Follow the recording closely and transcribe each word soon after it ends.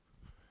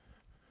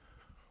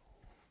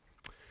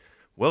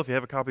Well, if you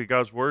have a copy of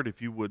God's Word,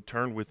 if you would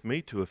turn with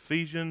me to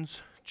Ephesians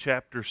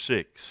chapter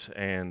 6.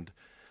 And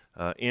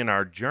in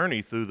our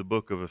journey through the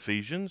book of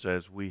Ephesians,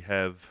 as we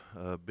have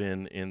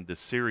been in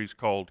this series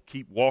called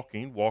Keep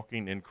Walking,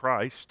 Walking in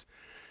Christ,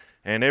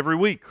 and every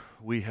week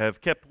we have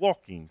kept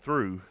walking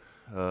through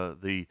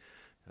the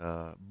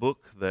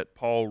book that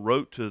Paul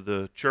wrote to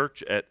the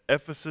church at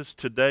Ephesus.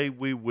 Today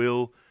we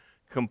will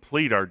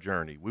complete our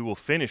journey. We will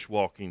finish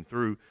walking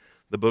through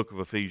the book of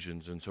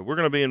Ephesians. And so we're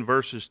going to be in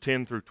verses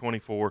 10 through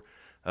 24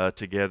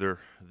 together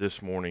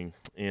this morning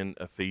in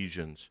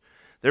Ephesians.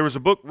 There was a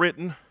book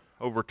written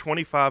over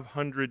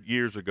 2,500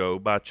 years ago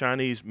by a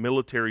Chinese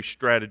military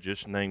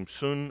strategist named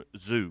Sun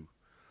Tzu.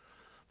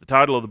 The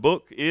title of the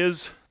book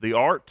is The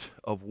Art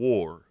of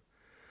War.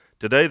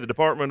 Today, the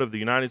Department of the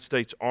United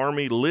States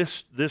Army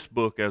lists this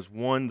book as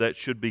one that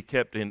should be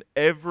kept in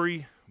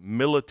every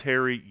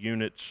military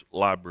unit's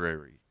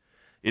library.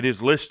 It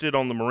is listed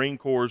on the Marine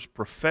Corps'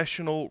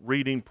 professional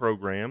reading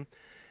program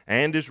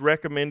and is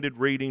recommended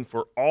reading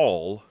for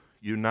all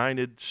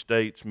United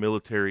States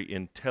military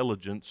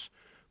intelligence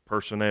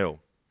personnel.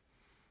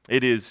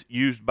 It is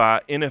used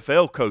by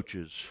NFL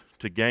coaches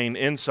to gain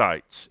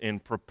insights in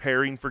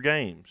preparing for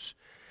games.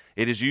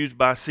 It is used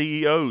by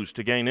CEOs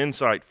to gain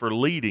insight for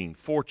leading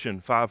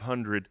Fortune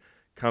 500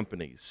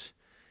 companies.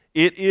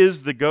 It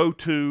is the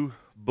go-to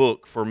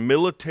book for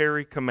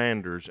military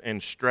commanders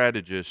and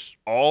strategists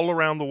all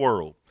around the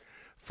world,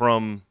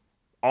 from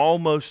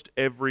almost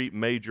every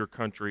major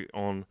country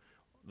on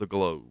the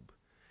globe.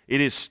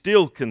 It is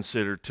still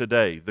considered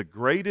today the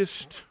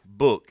greatest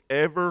book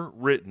ever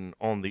written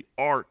on the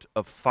art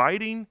of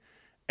fighting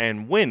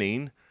and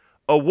winning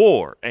a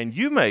war. And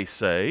you may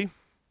say,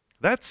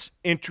 that's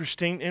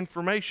interesting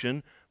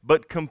information,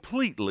 but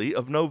completely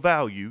of no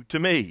value to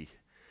me.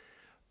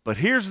 But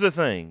here's the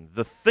thing,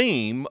 the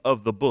theme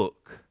of the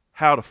book,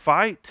 how to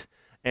fight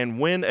and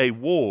win a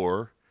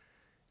war,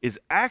 is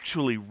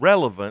actually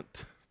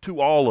relevant to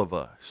all of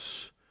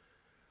us.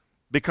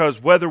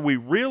 Because whether we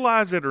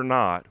realize it or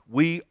not,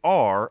 we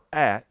are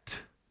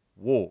at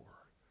war.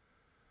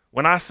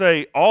 When I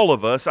say all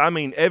of us, I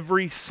mean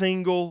every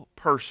single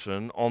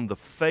person on the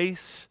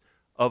face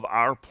of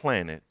our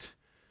planet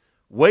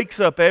wakes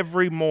up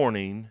every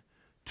morning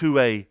to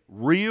a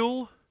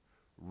real,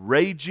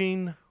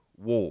 raging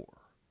war.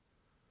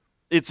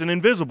 It's an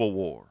invisible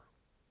war.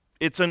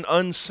 It's an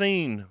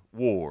unseen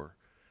war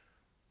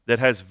that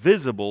has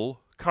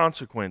visible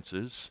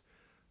consequences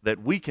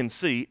that we can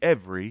see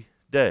every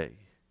day.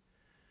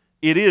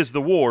 It is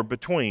the war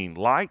between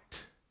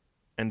light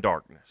and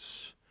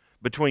darkness,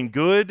 between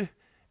good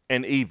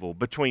and evil,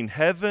 between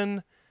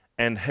heaven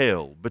and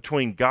hell,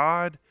 between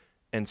God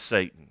and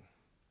Satan,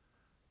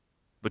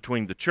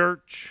 between the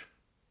church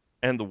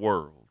and the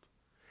world.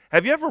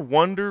 Have you ever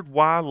wondered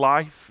why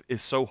life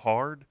is so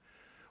hard?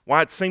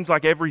 Why it seems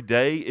like every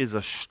day is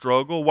a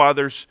struggle? Why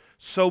there's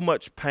so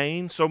much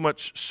pain, so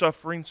much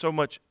suffering, so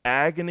much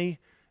agony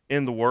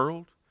in the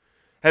world?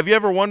 Have you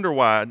ever wondered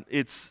why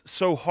it's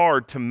so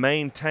hard to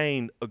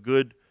maintain a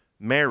good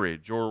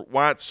marriage, or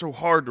why it's so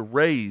hard to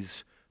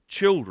raise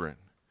children?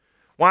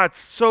 Why it's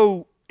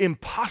so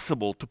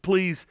impossible to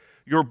please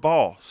your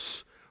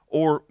boss,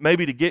 or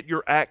maybe to get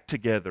your act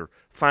together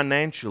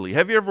financially?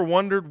 Have you ever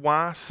wondered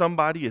why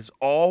somebody is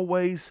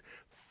always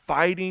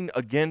fighting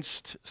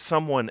against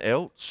someone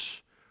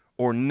else,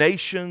 or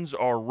nations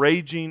are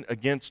raging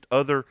against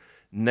other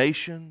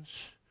nations?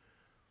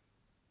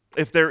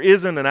 If there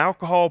isn't an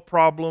alcohol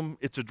problem,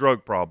 it's a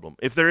drug problem.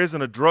 If there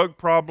isn't a drug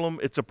problem,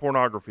 it's a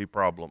pornography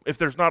problem. If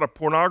there's not a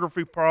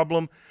pornography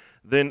problem,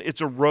 then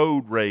it's a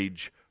road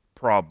rage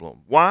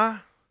problem.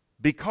 Why?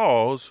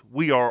 Because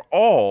we are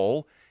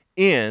all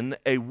in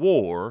a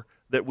war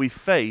that we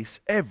face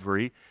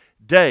every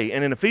day.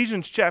 And in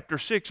Ephesians chapter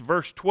 6,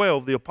 verse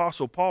 12, the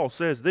Apostle Paul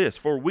says this,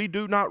 "For we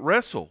do not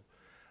wrestle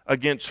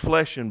against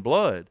flesh and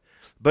blood,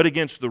 but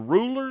against the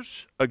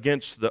rulers,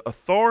 against the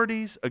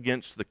authorities,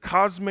 against the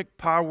cosmic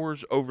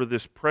powers over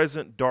this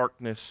present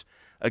darkness,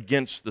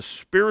 against the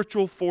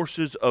spiritual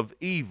forces of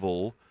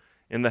evil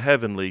in the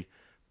heavenly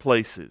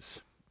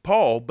places."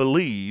 Paul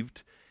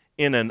believed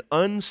in an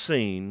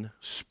unseen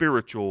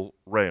spiritual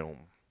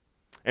realm.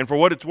 And for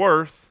what it's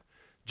worth,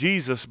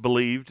 Jesus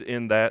believed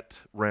in that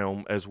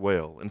realm as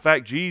well. In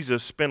fact,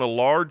 Jesus spent a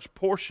large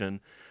portion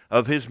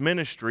of his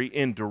ministry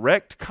in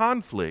direct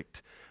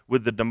conflict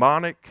with the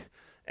demonic,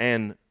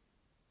 and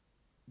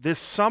this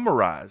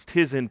summarized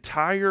his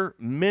entire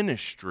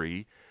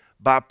ministry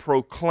by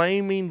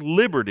proclaiming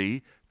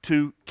liberty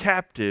to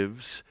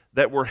captives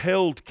that were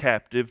held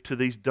captive to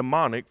these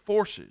demonic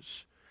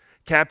forces.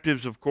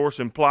 Captives, of course,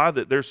 imply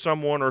that there's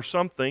someone or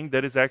something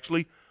that is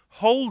actually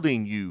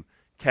holding you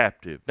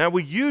captive. Now,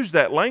 we use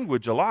that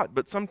language a lot,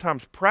 but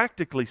sometimes,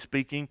 practically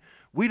speaking,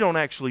 we don't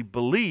actually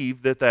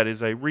believe that that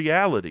is a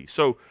reality.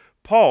 So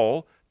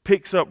Paul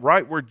picks up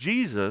right where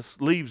Jesus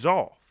leaves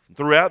off.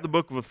 Throughout the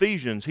book of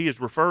Ephesians, he is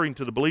referring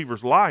to the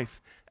believer's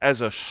life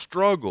as a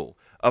struggle,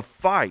 a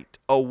fight,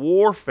 a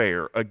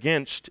warfare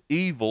against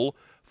evil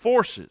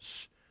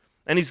forces.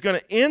 And he's going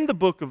to end the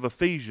book of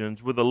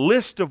Ephesians with a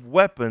list of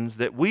weapons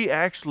that we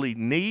actually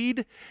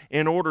need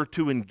in order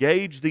to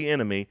engage the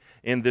enemy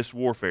in this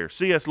warfare.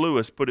 C.S.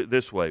 Lewis put it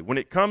this way: when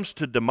it comes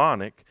to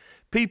demonic,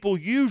 people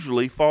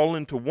usually fall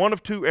into one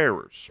of two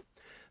errors.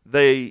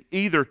 They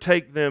either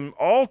take them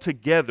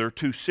altogether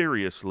too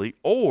seriously,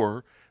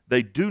 or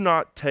they do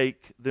not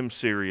take them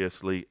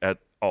seriously at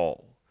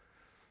all.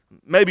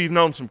 Maybe you've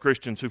known some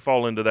Christians who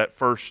fall into that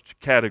first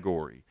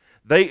category.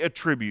 They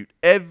attribute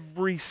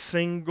every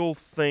single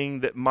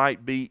thing that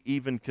might be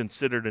even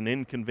considered an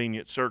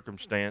inconvenient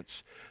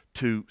circumstance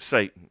to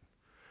Satan.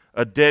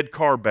 A dead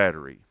car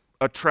battery,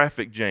 a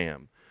traffic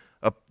jam,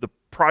 the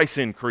price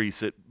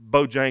increase at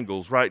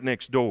Bojangles right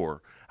next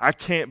door. I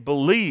can't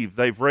believe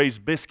they've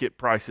raised biscuit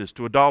prices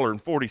to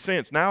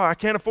 $1.40. Now I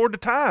can't afford to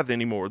tithe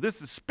anymore. This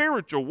is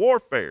spiritual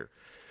warfare.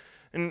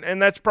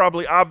 And that's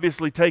probably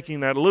obviously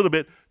taking that a little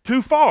bit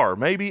too far.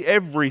 Maybe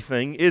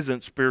everything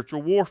isn't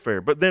spiritual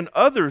warfare. But then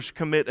others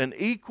commit an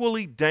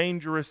equally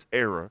dangerous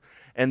error.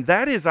 And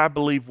that is, I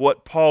believe,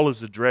 what Paul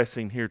is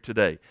addressing here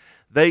today.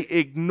 They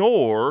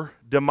ignore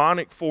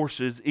demonic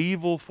forces,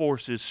 evil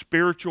forces,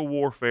 spiritual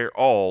warfare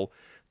all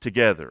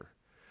together.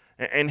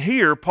 And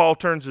here, Paul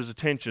turns his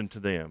attention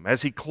to them.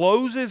 As he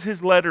closes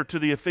his letter to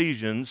the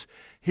Ephesians,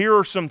 here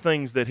are some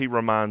things that he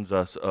reminds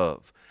us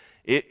of.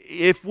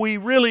 If we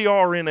really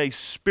are in a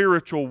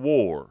spiritual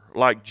war,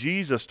 like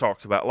Jesus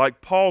talks about, like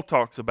Paul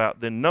talks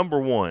about, then number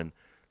one,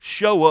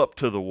 show up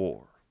to the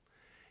war.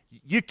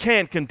 You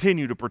can't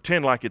continue to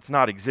pretend like it's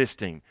not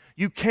existing.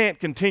 You can't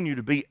continue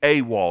to be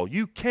AWOL.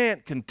 You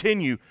can't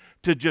continue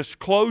to just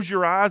close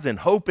your eyes and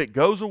hope it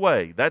goes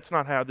away. That's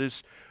not how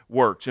this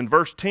works. In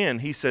verse 10,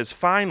 he says,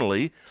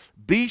 finally,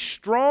 be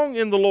strong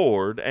in the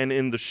Lord and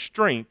in the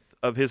strength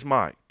of his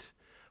might.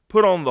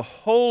 Put on the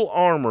whole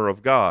armor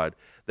of God,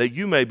 that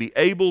you may be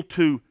able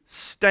to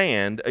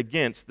stand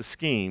against the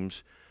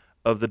schemes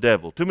of the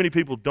devil. Too many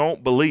people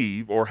don't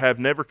believe or have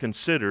never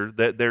considered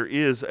that there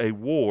is a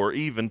war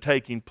even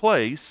taking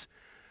place,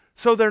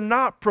 so they're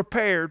not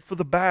prepared for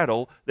the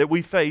battle that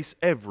we face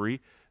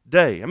every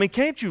day. I mean,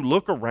 can't you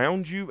look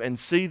around you and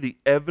see the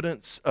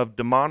evidence of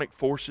demonic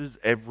forces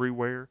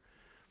everywhere?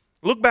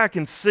 Look back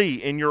and see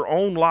in your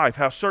own life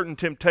how certain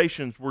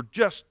temptations were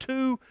just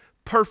too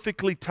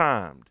perfectly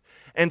timed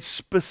and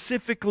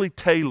specifically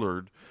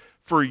tailored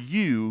for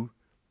you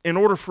in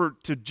order for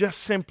it to just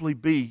simply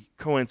be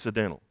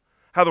coincidental.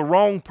 How the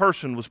wrong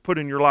person was put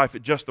in your life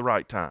at just the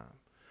right time.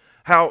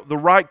 How the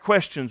right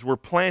questions were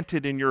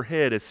planted in your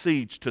head as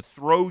seeds to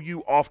throw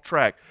you off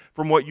track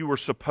from what you were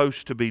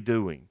supposed to be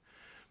doing.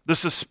 The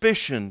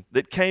suspicion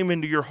that came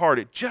into your heart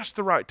at just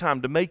the right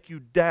time to make you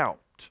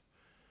doubt.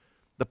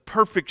 The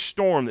perfect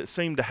storm that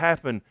seemed to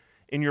happen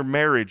in your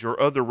marriage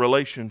or other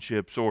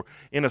relationships or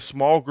in a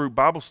small group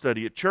Bible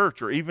study at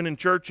church or even in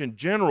church in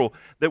general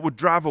that would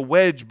drive a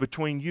wedge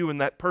between you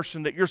and that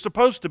person that you're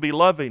supposed to be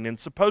loving and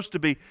supposed to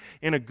be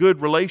in a good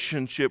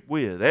relationship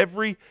with.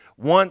 Every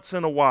once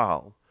in a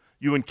while,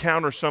 you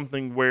encounter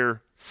something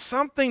where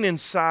something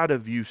inside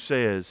of you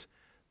says,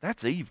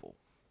 that's evil.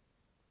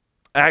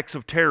 Acts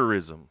of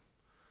terrorism,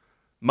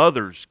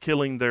 mothers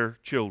killing their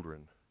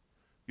children.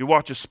 You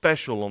watch a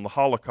special on the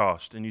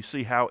Holocaust and you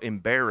see how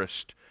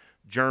embarrassed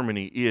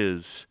Germany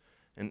is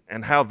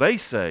and how they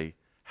say,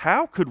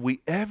 how could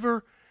we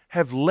ever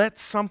have let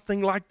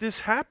something like this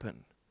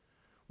happen?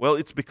 Well,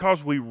 it's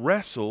because we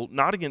wrestle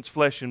not against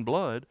flesh and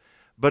blood,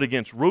 but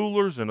against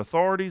rulers and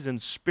authorities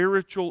and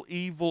spiritual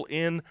evil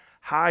in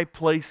high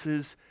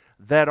places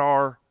that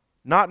are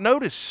not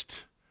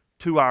noticed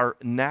to our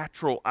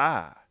natural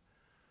eye.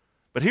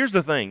 But here's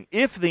the thing,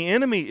 if the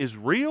enemy is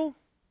real,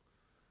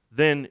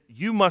 then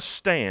you must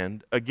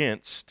stand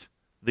against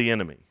the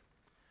enemy.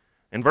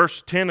 In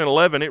verse 10 and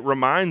 11, it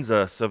reminds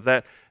us of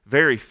that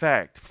very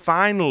fact.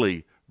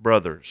 Finally,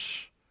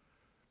 brothers,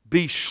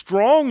 be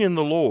strong in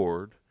the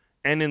Lord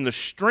and in the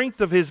strength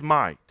of his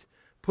might.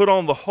 Put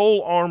on the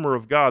whole armor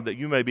of God that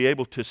you may be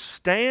able to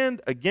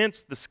stand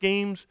against the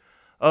schemes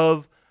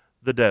of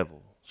the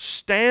devil.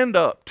 Stand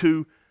up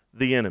to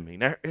the enemy.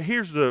 Now,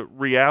 here's the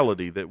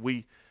reality that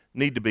we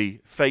need to be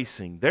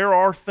facing. There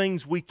are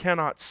things we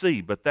cannot see,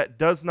 but that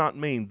does not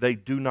mean they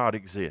do not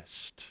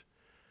exist.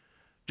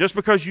 Just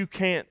because you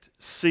can't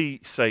see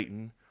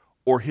Satan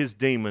or his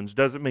demons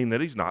doesn't mean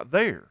that he's not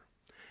there.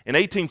 In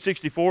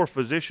 1864, a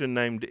physician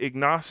named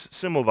Ignaz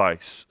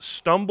Semmelweis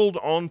stumbled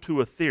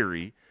onto a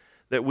theory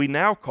that we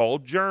now call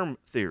germ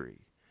theory.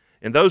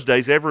 In those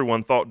days,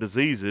 everyone thought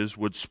diseases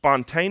would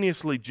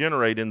spontaneously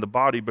generate in the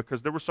body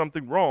because there was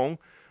something wrong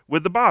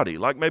with the body,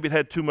 like maybe it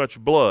had too much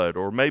blood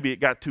or maybe it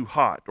got too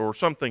hot or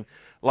something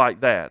like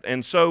that.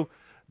 And so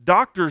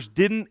doctors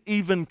didn't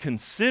even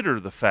consider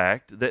the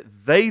fact that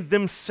they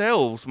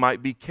themselves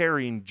might be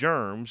carrying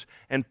germs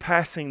and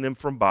passing them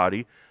from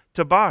body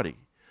to body.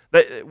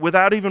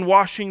 Without even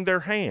washing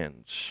their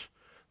hands,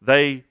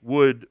 they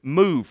would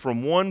move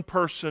from one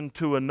person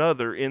to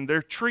another in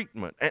their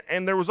treatment.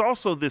 And there was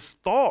also this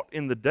thought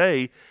in the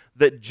day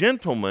that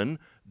gentlemen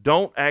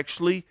don't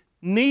actually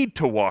need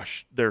to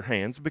wash their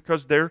hands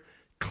because they're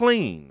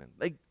clean.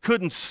 They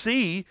couldn't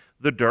see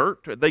the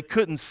dirt. They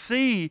couldn't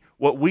see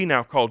what we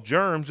now call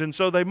germs, and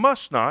so they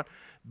must not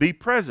be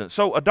present.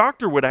 So a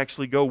doctor would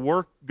actually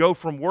go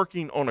from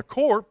working on a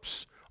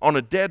corpse, on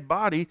a dead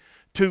body,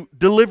 to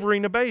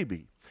delivering a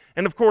baby.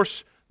 And of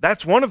course,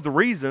 that's one of the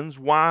reasons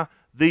why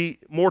the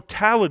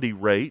mortality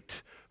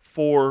rate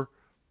for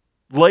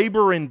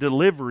labor and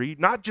delivery,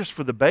 not just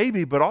for the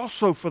baby, but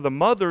also for the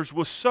mothers,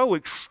 was so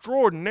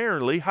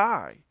extraordinarily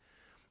high.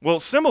 Well,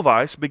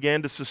 Semmelweis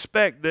began to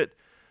suspect that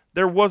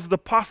there was the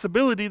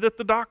possibility that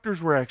the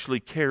doctors were actually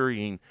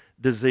carrying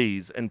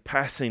disease and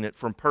passing it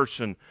from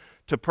person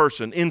to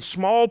person in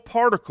small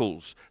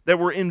particles that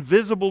were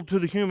invisible to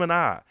the human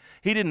eye.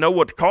 He didn't know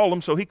what to call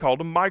them, so he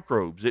called them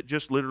microbes. It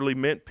just literally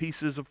meant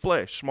pieces of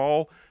flesh,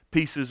 small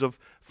pieces of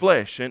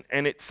flesh.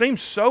 And it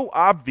seems so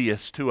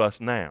obvious to us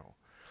now.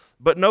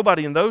 But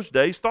nobody in those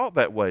days thought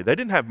that way. They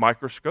didn't have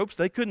microscopes.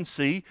 They couldn't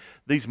see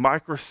these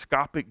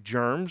microscopic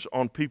germs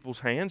on people's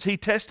hands. He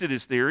tested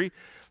his theory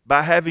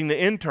by having the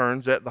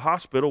interns at the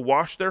hospital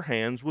wash their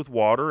hands with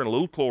water and a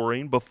little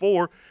chlorine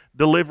before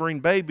delivering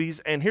babies.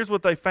 And here's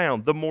what they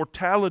found. The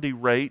mortality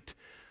rate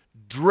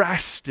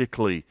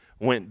drastically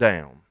went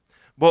down.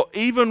 Well,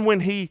 even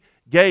when he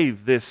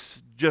gave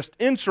this just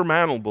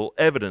insurmountable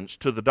evidence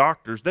to the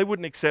doctors, they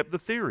wouldn't accept the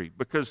theory,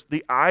 because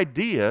the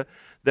idea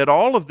that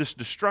all of this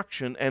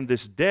destruction and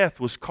this death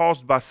was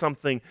caused by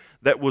something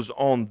that was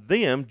on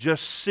them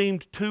just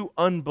seemed too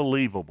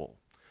unbelievable.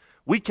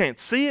 We can't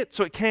see it,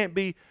 so it can't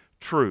be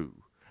true.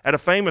 At a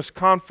famous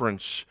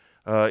conference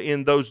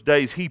in those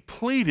days, he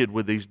pleaded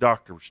with these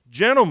doctors,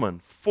 "Gentlemen,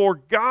 for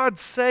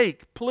God's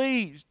sake,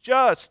 please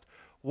just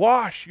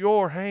wash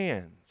your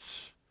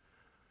hands."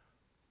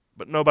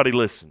 But nobody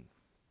listened.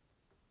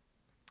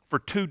 For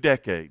 2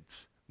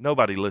 decades,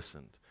 nobody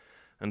listened,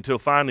 until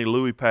finally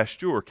Louis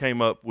Pasteur came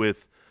up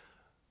with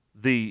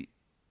the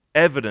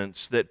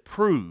evidence that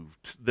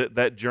proved that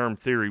that germ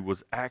theory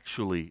was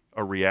actually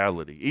a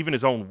reality. Even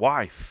his own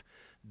wife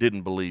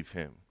didn't believe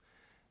him.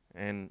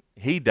 And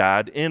he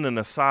died in an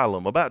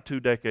asylum about 2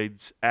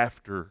 decades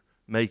after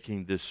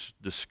making this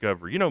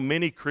discovery. You know,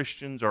 many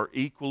Christians are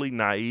equally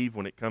naive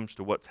when it comes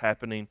to what's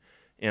happening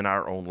in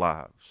our own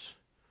lives.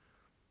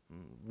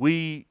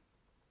 We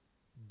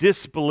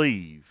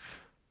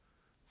disbelieve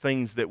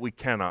things that we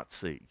cannot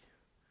see.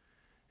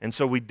 And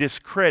so we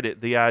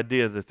discredit the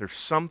idea that there's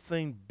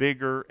something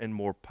bigger and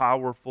more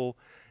powerful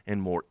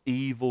and more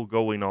evil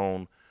going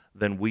on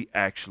than we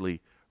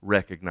actually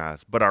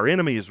recognize. But our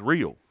enemy is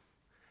real,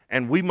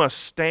 and we must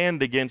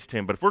stand against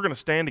him. But if we're going to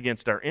stand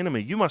against our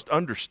enemy, you must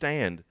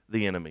understand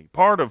the enemy.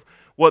 Part of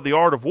what the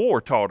art of war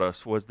taught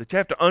us was that you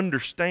have to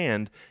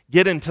understand,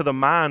 get into the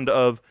mind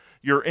of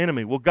your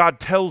enemy. Well, God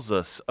tells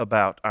us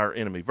about our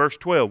enemy. Verse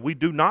 12, we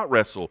do not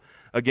wrestle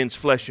against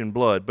flesh and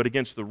blood, but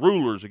against the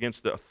rulers,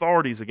 against the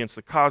authorities, against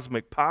the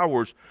cosmic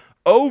powers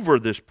over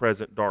this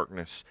present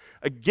darkness,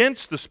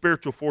 against the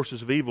spiritual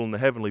forces of evil in the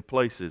heavenly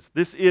places.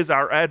 This is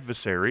our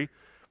adversary,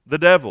 the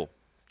devil.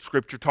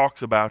 Scripture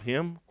talks about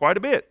him quite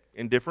a bit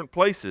in different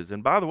places.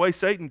 And by the way,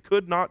 Satan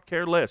could not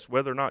care less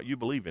whether or not you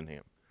believe in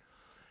him.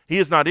 He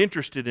is not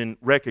interested in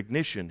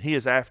recognition. He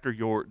is after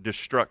your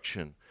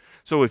destruction.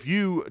 So if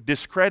you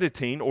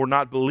discrediting or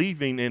not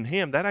believing in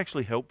him, that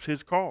actually helps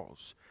his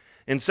cause.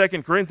 In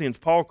 2 Corinthians,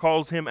 Paul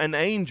calls him an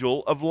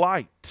angel of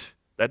light.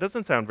 That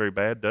doesn't sound very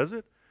bad, does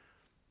it?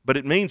 But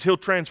it means he'll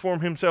transform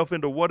himself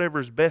into whatever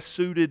is best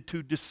suited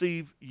to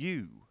deceive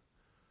you.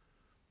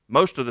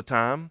 Most of the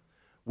time,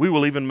 we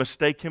will even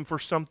mistake him for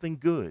something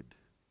good.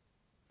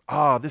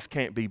 This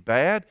can't be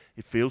bad.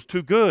 It feels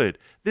too good.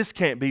 This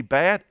can't be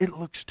bad. It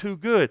looks too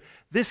good.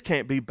 This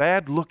can't be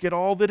bad. Look at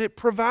all that it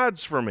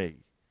provides for me.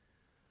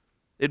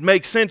 It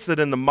makes sense that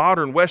in the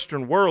modern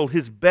Western world,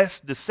 his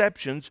best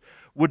deceptions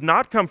would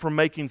not come from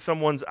making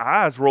someone's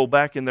eyes roll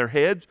back in their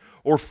heads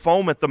or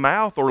foam at the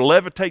mouth or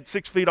levitate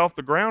 6 feet off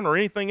the ground or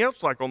anything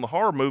else like on the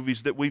horror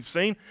movies that we've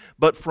seen,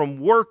 but from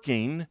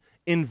working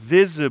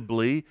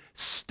invisibly,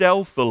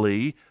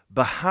 stealthily,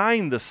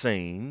 behind the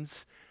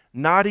scenes,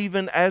 not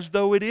even as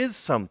though it is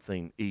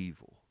something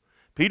evil.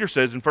 Peter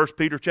says in 1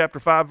 Peter chapter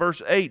 5,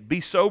 verse 8,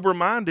 be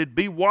sober-minded,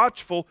 be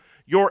watchful.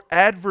 Your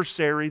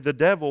adversary, the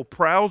devil,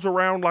 prowls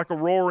around like a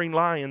roaring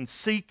lion,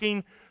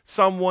 seeking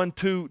someone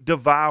to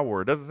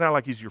devour. It doesn't sound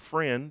like he's your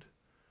friend.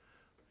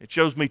 It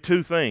shows me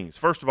 2 things.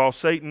 First of all,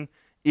 Satan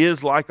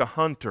is like a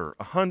hunter.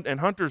 And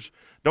hunters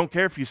don't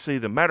care if you see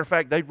them. Matter of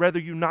fact, they'd rather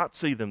you not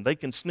see them. They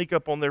can sneak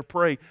up on their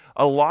prey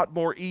a lot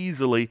more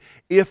easily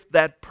if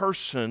that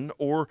person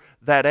or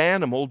that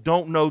animal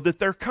don't know that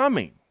they're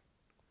coming.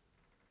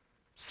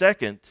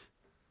 Second,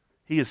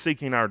 he is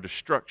seeking our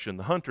destruction.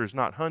 The hunter is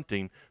not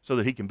hunting so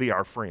that he can be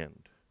our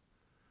friend.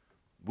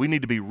 We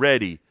need to be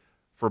ready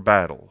for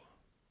battle.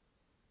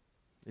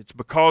 It's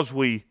because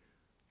we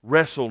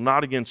wrestle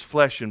not against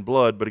flesh and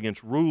blood, but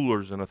against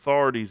rulers and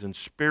authorities and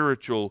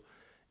spiritual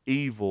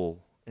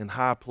evil in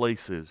high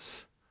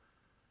places.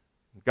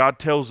 God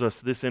tells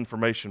us this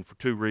information for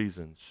 2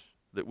 reasons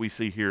that we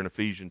see here in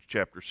Ephesians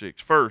chapter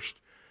 6. First,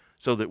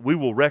 so that we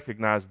will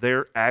recognize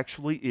there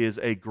actually is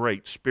a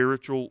great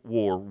spiritual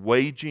war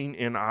waging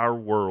in our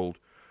world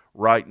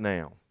right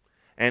now.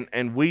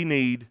 And we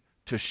need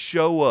to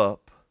show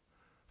up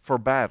for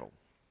battle.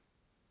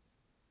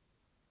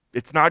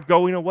 It's not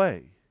going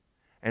away.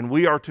 And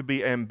we are to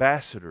be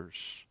ambassadors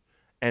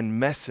and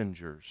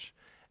messengers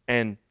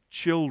and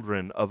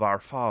children of our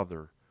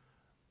Father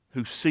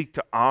who seek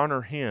to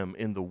honor Him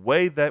in the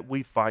way that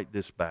we fight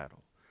this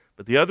battle.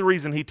 But the other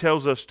reason He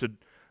tells us to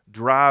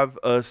drive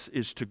us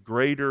is to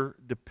greater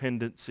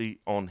dependency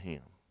on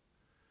Him.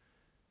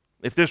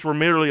 If this were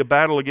merely a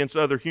battle against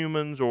other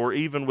humans or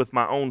even with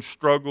my own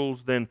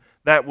struggles, then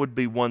that would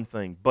be one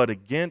thing. But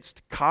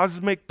against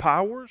cosmic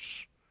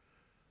powers,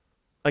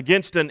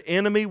 against an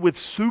enemy with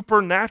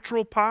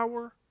supernatural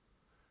power,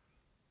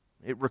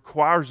 it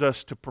requires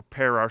us to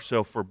prepare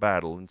ourselves for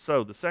battle. And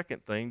so the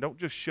second thing, don't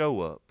just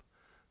show up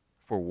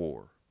for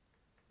war,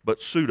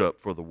 but suit up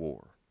for the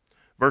war.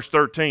 Verse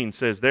 13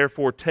 says,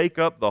 "Therefore take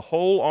up the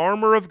whole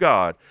armor of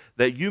God,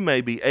 that you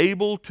may be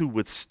able to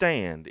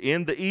withstand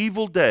in the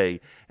evil day,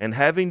 and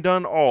having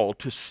done all,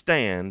 to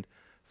stand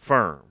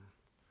firm."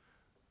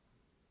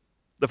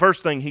 The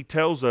first thing he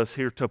tells us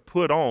here to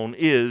put on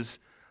is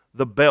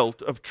the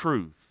belt of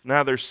truth.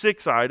 Now there's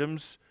 6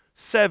 items,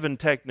 7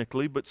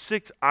 technically, but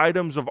 6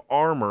 items of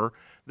armor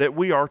that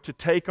we are to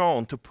take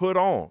on, to put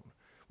on.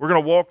 We're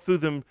going to walk through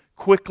them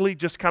quickly,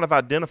 just kind of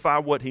identify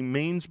what he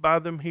means by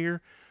them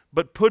here.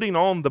 But putting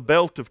on the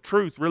belt of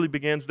truth really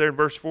begins there in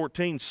verse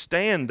 14.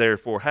 "Stand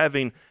therefore,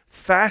 having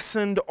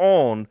fastened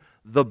on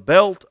the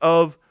belt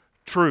of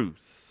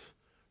truth."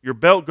 Your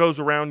belt goes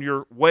around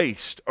your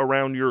waist,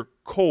 around your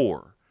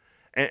core.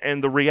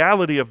 And the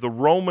reality of the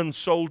Roman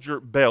soldier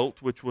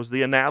belt, which was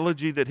the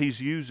analogy that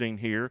he's using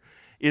here,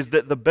 is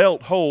that the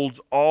belt holds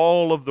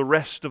all of the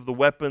rest of the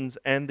weapons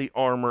and the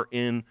armor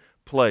in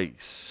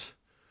place.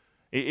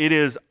 It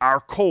is our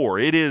core.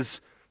 It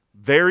is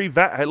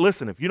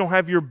listen, if you don't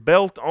have your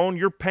belt on,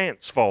 your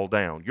pants fall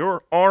down,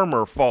 your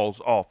armor falls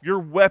off, your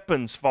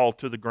weapons fall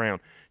to the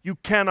ground. You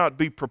cannot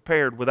be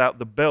prepared without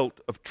the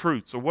belt of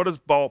truth. So what does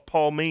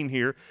Paul mean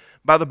here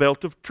by the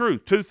belt of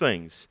truth? 2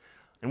 things.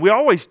 And we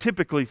always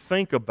typically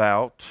think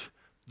about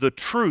the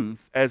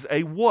truth as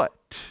a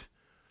what.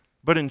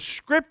 But in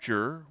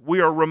Scripture, we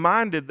are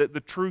reminded that the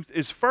truth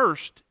is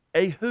first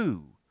a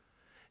who.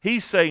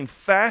 He's saying,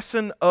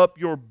 fasten up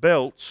your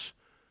belts,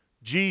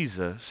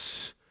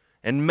 Jesus,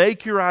 and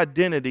make your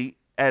identity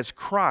as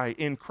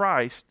in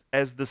Christ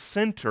as the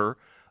center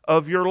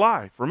of your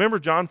life. Remember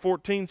John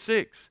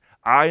 14:6.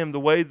 "I am the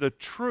way, the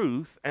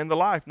truth, and the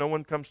life. No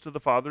one comes to the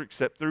Father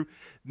except through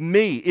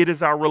me." It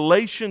is our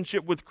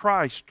relationship with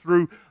Christ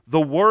through the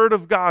Word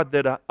of God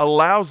that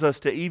allows us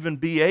to even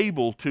be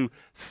able to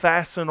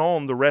fasten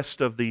on the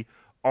rest of the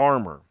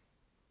armor.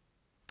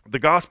 The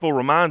gospel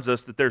reminds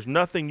us that there's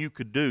nothing you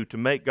could do to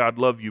make God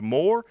love you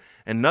more,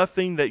 and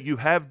nothing that you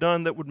have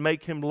done that would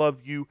make Him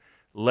love you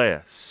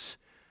less.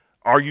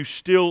 Are you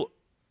still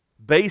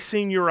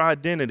basing your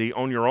identity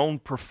on your own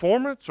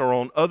performance or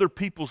on other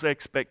people's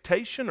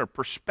expectation or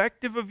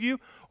perspective of you?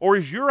 Or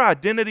is your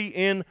identity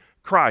in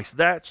Christ?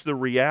 That's the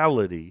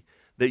reality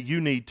that you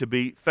need to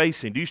be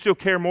facing. Do you still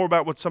care more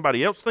about what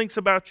somebody else thinks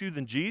about you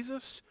than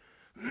Jesus?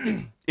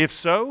 If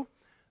so,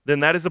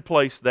 then that is a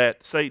place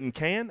that Satan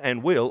can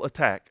and will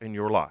attack in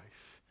your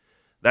life.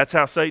 That's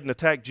how Satan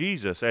attacked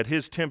Jesus at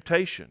his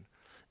temptation.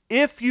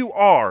 If you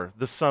are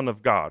the Son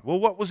of God. Well,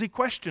 what was he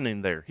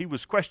questioning there? He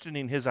was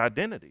questioning his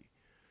identity.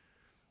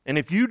 And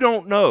if you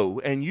don't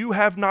know and you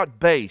have not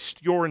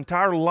based your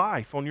entire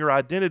life on your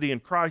identity in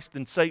Christ,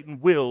 then Satan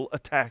will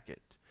attack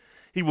it.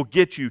 He will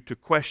get you to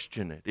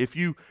question it. If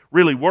you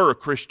really were a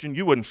Christian,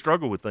 you wouldn't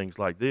struggle with things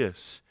like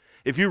this.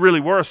 If you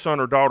really were a son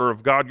or daughter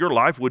of God, your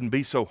life wouldn't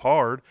be so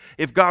hard.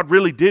 If God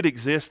really did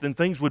exist, then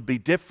things would be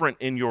different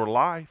in your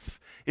life.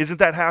 Isn't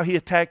that how he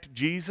attacked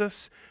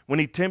Jesus? When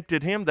he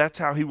tempted him, that's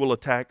how he will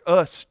attack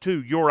us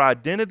too. Your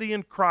identity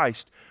in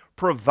Christ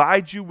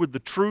provides you with the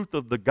truth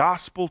of the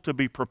gospel to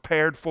be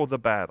prepared for the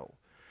battle.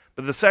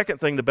 But the second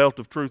thing the belt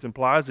of truth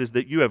implies is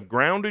that you have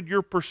grounded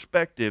your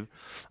perspective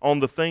on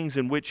the things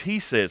in which he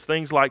says,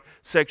 things like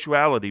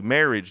sexuality,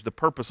 marriage, the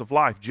purpose of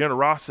life,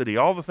 generosity,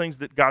 all the things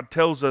that God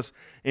tells us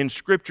in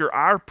Scripture.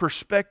 Our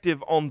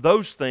perspective on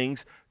those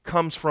things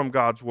comes from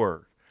God's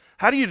Word.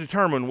 How do you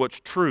determine what's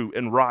true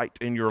and right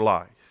in your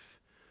life?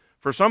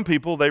 For some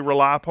people, they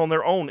rely upon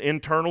their own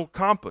internal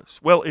compass.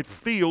 Well, it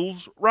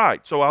feels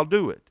right, so I'll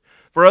do it.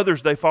 For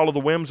others, they follow the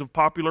whims of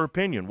popular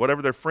opinion.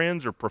 Whatever their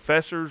friends or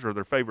professors or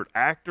their favorite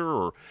actor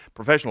or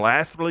professional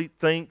athlete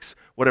thinks,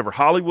 whatever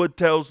Hollywood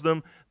tells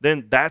them,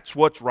 then that's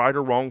what's right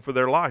or wrong for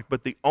their life.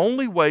 But the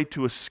only way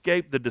to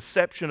escape the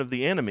deception of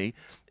the enemy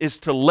is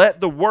to let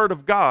the Word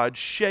of God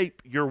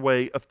shape your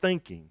way of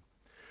thinking.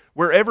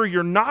 Wherever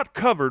you're not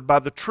covered by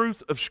the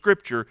truth of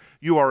Scripture,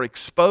 you are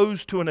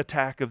exposed to an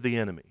attack of the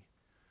enemy.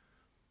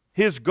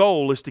 His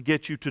goal is to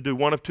get you to do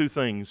one of 2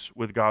 things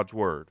with God's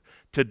Word: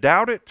 to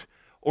doubt it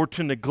or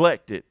to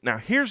neglect it. Now,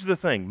 here's the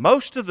thing.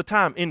 Most of the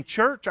time in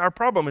church, our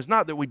problem is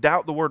not that we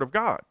doubt the Word of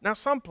God. Now,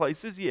 some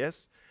places,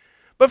 yes.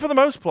 But for the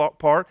most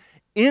part,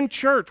 in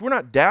church, we're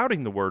not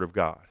doubting the Word of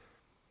God,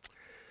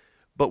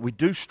 but we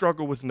do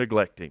struggle with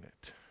neglecting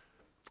it.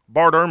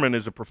 Bart Ehrman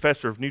is a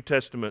professor of New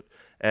Testament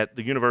at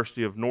the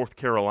University of North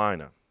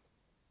Carolina.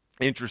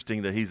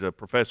 Interesting that he's a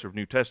professor of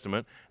New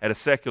Testament at a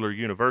secular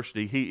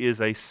university. He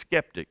is a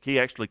skeptic. He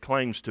actually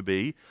claims to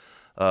be,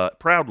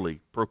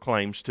 proudly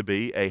proclaims to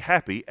be, a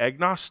happy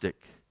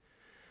agnostic.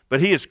 But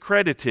he is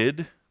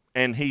credited,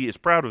 and he is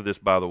proud of this,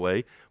 by the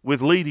way,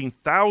 with leading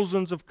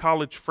thousands of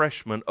college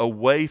freshmen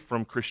away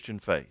from Christian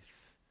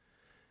faith.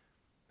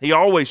 He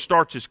always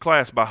starts his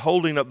class by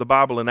holding up the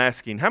Bible and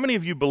asking, how many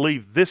of you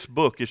believe this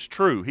book is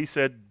true? He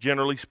said,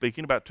 generally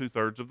speaking, about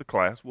 2/3 of the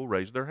class will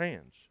raise their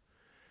hands.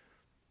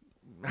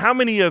 How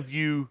many of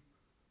you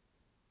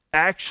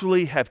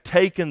actually have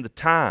taken the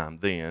time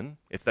then,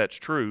 if that's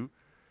true,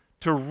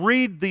 to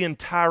read the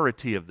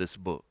entirety of this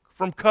book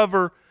from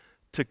cover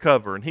to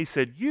cover? And he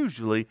said,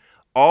 usually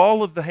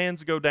all of the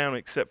hands go down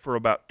except for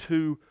about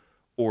 2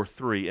 or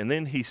 3. And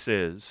then he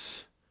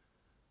says,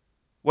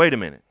 wait a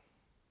minute.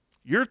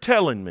 You're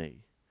telling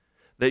me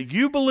that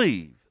you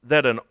believe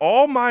that an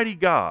almighty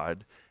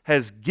God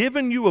has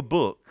given you a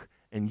book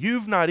and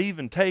you've not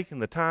even taken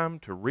the time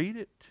to read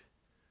it?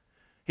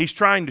 He's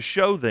trying to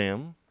show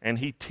them, and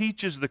he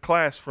teaches the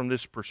class from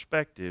this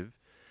perspective,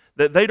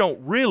 that they don't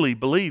really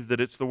believe that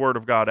it's the Word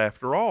of God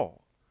after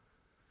all.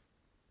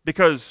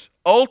 Because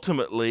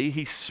ultimately,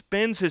 he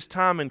spends his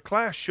time in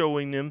class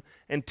showing them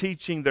and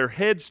teaching their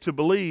heads to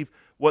believe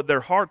what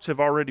their hearts have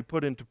already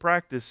put into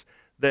practice,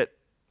 that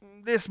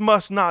this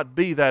must not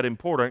be that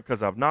important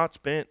because I've not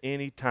spent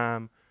any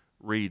time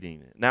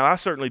reading it. Now, I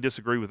certainly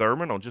disagree with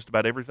Ehrman on just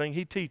about everything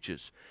he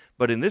teaches.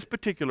 But in this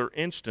particular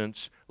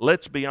instance,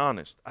 let's be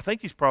honest, I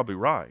think he's probably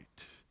right.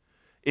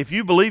 If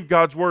you believe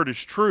God's Word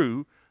is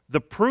true,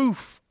 the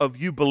proof of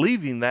you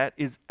believing that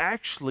is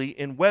actually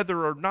in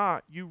whether or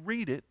not you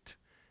read it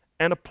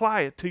and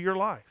apply it to your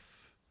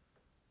life.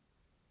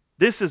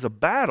 This is a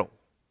battle.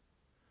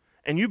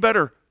 And you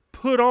better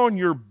put on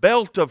your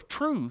belt of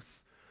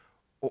truth,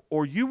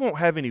 or you won't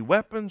have any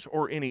weapons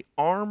or any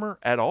armor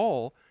at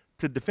all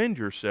to defend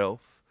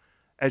yourself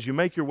as you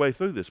make your way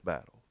through this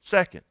battle.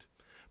 Second,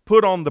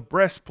 put on the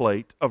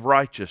breastplate of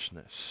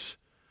righteousness.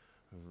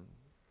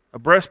 A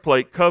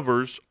breastplate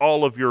covers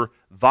all of your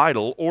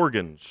vital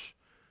organs.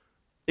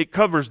 It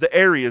covers the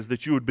areas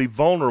that you would be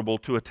vulnerable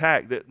to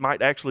attack that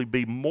might actually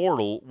be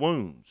mortal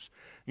wounds.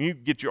 You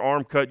get your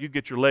arm cut, you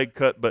get your leg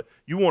cut, but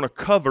you want to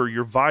cover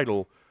your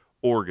vital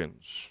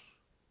organs.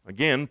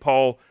 Again,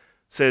 Paul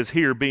says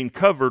here, being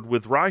covered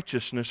with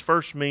righteousness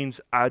first means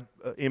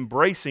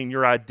embracing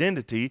your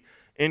identity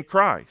in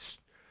Christ.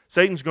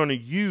 Satan's going to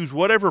use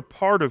whatever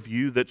part of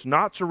you that's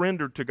not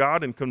surrendered to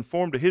God and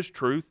conformed to His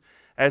truth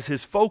as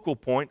his focal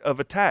point of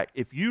attack.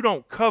 If you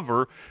don't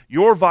cover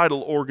your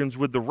vital organs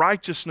with the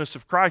righteousness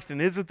of Christ,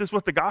 and isn't this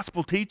what the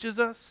gospel teaches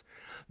us?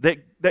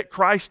 That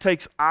Christ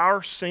takes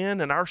our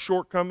sin and our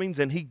shortcomings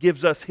and He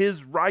gives us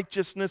His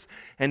righteousness,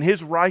 and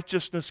His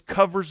righteousness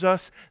covers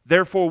us.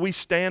 Therefore, we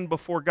stand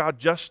before God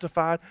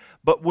justified.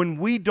 But when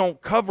we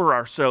don't cover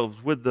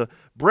ourselves with the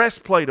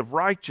breastplate of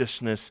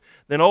righteousness,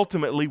 then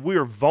ultimately we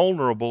are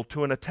vulnerable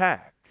to an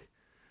attack.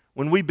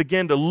 When we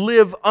begin to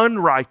live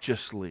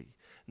unrighteously,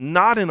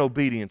 not in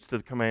obedience to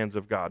the commands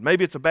of God.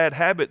 Maybe it's a bad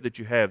habit that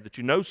you have that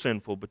you know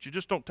sinful, but you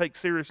just don't take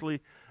seriously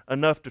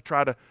enough to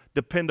try to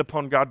depend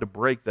upon God to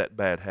break that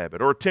bad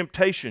habit. Or a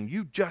temptation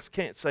you just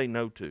can't say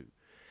no to.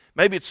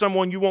 Maybe it's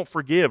someone you won't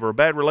forgive, or a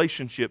bad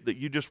relationship that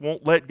you just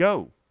won't let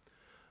go.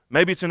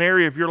 Maybe it's an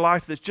area of your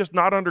life that's just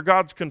not under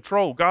God's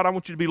control. God, I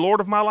want you to be Lord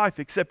of my life,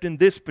 except in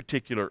this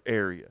particular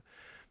area.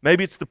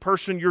 Maybe it's the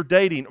person you're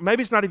dating.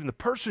 Maybe it's not even the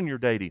person you're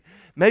dating.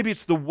 Maybe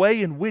it's the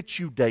way in which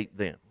you date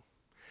them.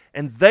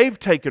 And they've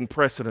taken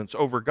precedence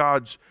over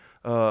God's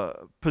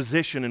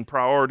position and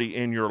priority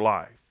in your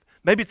life.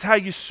 Maybe it's how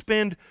you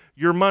spend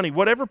your money.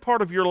 Whatever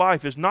part of your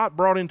life is not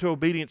brought into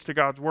obedience to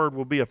God's Word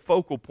will be a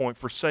focal point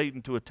for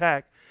Satan to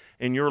attack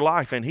in your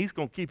life. And he's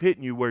going to keep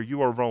hitting you where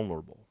you are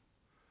vulnerable.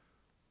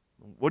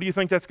 What do you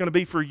think that's going to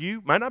be for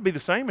you? Might not be the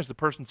same as the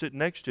person sitting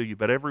next to you,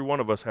 but every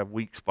one of us have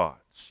weak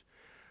spots.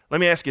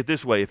 Let me ask you it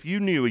this way. If you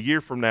knew a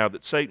year from now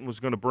that Satan was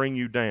going to bring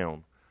you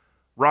down,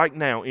 right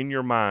now, in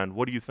your mind,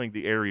 what do you think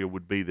the area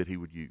would be that he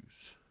would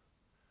use?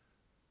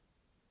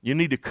 You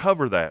need to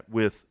cover that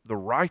with the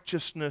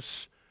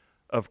righteousness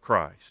of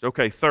Christ.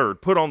 Okay,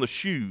 third, put on the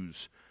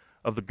shoes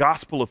of the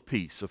gospel of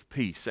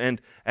peace,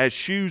 and as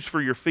shoes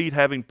for your feet,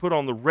 having put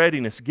on the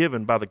readiness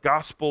given by the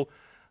gospel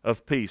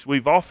of peace.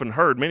 We've often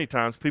heard many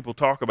times people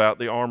talk about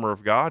the armor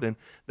of God, and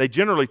they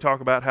generally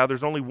talk about how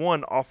there's only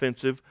one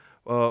offensive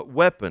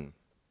weapon.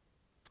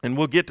 And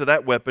we'll get to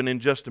that weapon in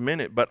just a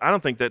minute, but I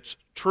don't think that's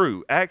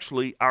true.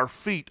 Actually, our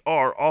feet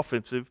are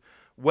offensive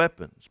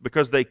weapons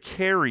because they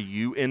carry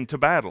you into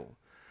battle.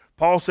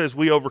 Paul says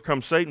we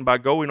overcome Satan by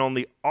going on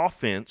the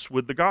offense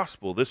with the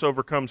gospel. This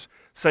overcomes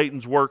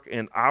Satan's work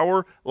in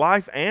our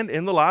life and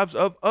in the lives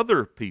of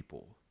other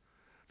people.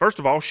 First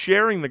of all,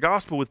 sharing the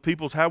gospel with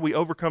people is how we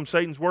overcome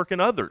Satan's work in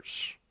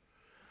others.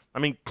 I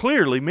mean,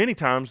 clearly, many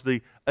times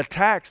the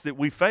attacks that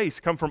we face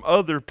come from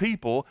other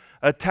people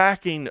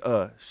attacking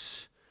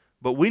us.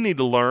 But we need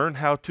to learn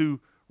how to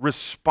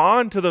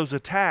respond to those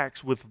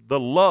attacks with the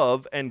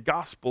love and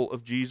gospel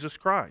of Jesus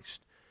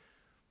Christ.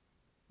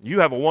 You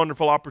have a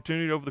wonderful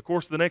opportunity over the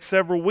course of the next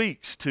several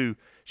weeks to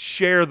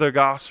share the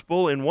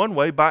gospel in one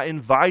way by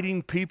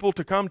inviting people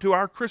to come to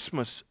our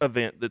Christmas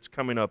event that's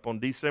coming up on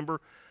December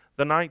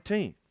the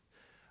 19th.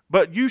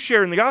 But you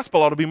sharing the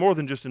gospel ought to be more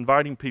than just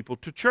inviting people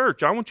to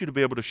church. I want you to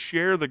be able to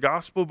share the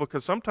gospel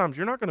because sometimes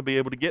you're not going to be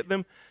able to get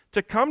them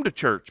to come to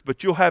church,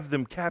 but you'll have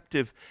them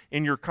captive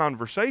in your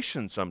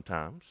conversation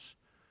sometimes.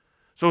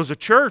 So as a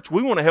church,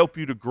 we want to help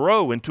you to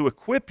grow and to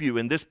equip you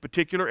in this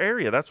particular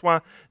area. That's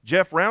why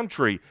Jeff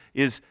Roundtree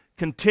is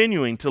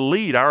continuing to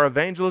lead our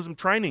evangelism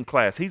training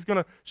class. He's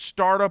going to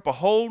start up a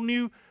whole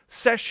new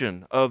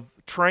session of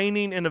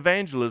training and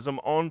evangelism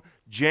on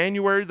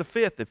January the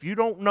 5th. If you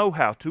don't know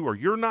how to, or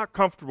you're not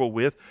comfortable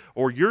with,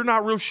 or you're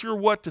not real sure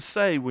what to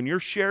say when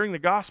you're sharing the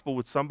gospel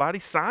with somebody,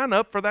 sign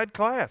up for that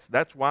class.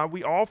 That's why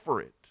we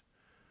offer it.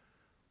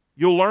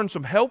 You'll learn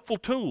some helpful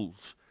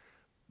tools,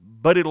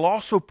 but it'll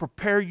also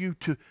prepare you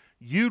to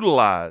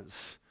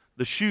utilize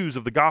the shoes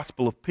of the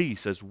gospel of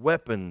peace as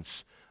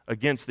weapons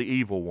against the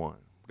evil one.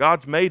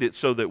 God's made it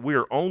so that we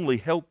are only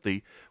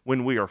healthy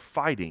when we are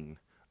fighting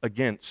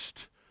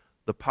against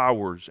the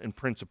powers and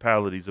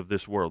principalities of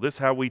this world. This is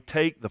how we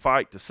take the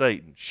fight to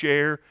Satan.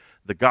 Share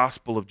the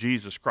gospel of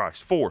Jesus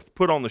Christ. Fourth,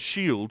 put on the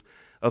shield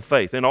of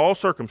faith. In all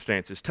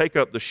circumstances, take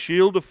up the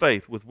shield of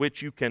faith with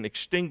which you can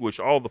extinguish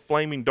all the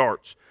flaming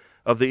darts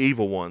of the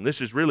evil one. This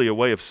is really a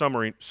way of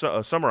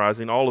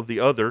summarizing all of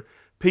the other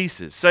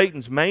pieces.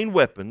 Satan's main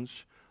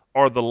weapons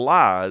are the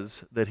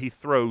lies that he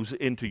throws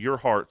into your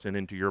hearts and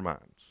into your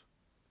minds.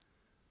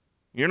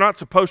 You're not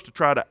supposed to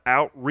try to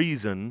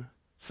out-reason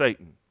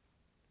Satan.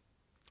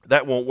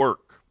 That won't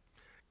work.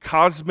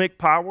 Cosmic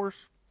powers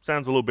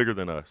sounds a little bigger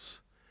than us.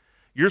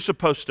 You're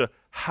supposed to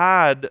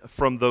hide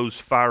from those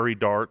fiery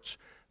darts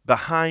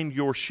behind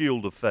your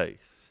shield of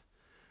faith,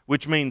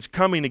 which means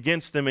coming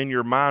against them in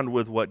your mind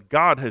with what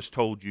God has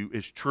told you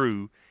is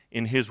true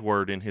in His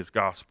Word, in His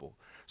gospel.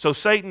 So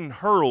Satan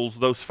hurls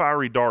those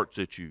fiery darts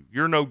at you.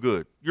 You're no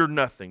good. You're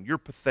nothing. You're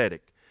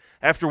pathetic.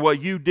 After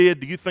what you did,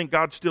 do you think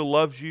God still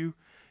loves you?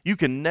 You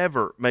can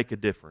never make a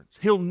difference.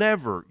 He'll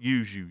never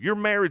use you. Your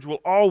marriage will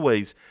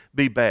always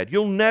be bad.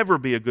 You'll never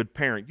be a good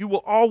parent. You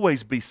will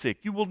always be sick.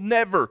 You will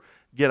never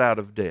get out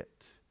of debt.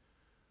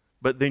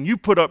 But then you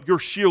put up your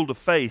shield of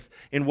faith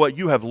in what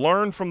you have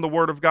learned from the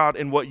Word of God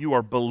and what you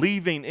are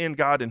believing in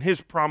God and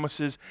His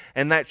promises,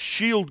 and that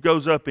shield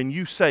goes up and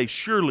you say,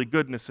 surely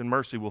goodness and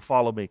mercy will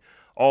follow me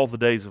all the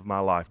days of my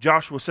life.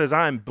 Joshua says,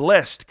 I am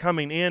blessed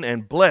coming in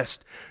and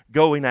blessed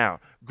going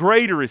out.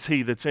 Greater is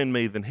He that's in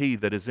me than he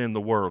that is in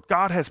the world.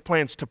 God has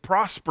plans to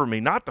prosper me,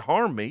 not to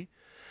harm me.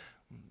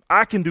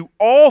 I can do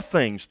all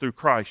things through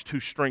Christ who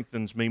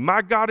strengthens me.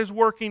 My God is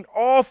working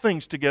all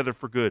things together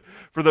for good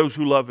for those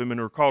who love Him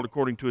and are called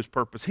according to His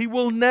purpose. He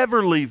will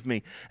never leave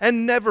me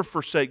and never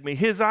forsake me.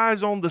 His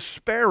eyes on the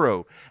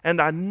sparrow,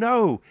 and I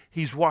know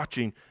He's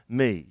watching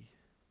me.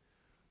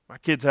 My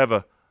kids have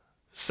a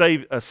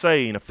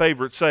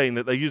favorite saying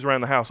that they use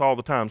around the house all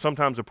the time,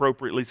 sometimes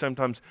appropriately,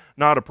 sometimes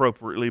not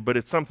appropriately, but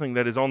it's something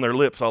that is on their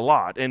lips a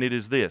lot, and it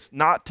is this: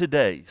 not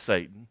today,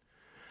 Satan.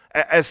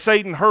 As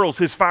Satan hurls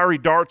his fiery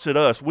darts at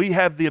us, we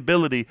have the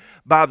ability,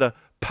 by the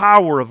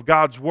power of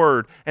God's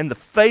Word and the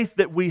faith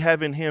that we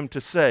have in Him,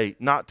 to say,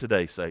 not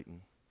today,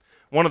 Satan.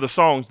 One of the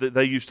songs that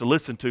they used to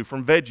listen to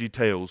from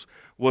VeggieTales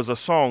was a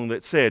song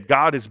that said,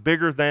 God is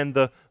bigger than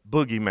the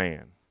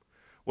boogeyman.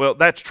 Well,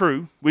 that's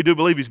true. We do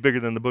believe He's bigger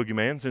than the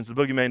boogeyman, since the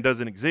boogeyman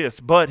doesn't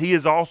exist. But He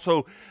is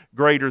also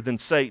greater than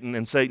Satan,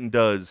 and Satan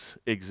does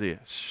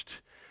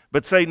exist.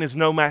 But Satan is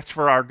no match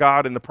for our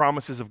God, and the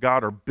promises of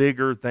God are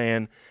bigger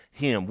than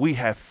Him. We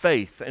have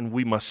faith, and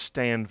we must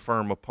stand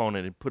firm upon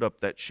it and put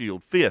up that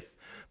shield. Fifth,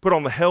 put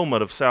on the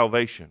helmet of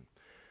salvation.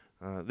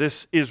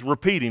 This is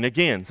repeating,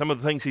 again, some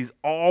of the things he's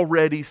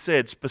already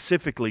said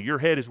specifically. Your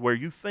head is where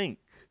you think.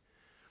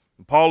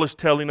 And Paul is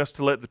telling us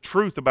to let the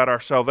truth about our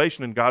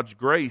salvation and God's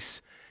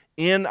grace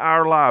in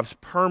our lives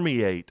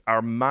permeate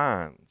our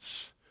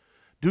minds.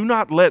 Do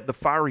not let the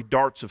fiery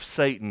darts of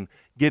Satan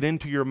get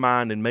into your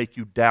mind and make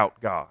you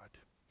doubt God.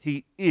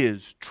 He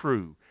is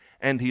true,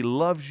 and He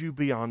loves you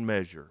beyond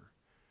measure.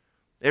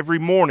 Every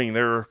morning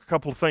there are a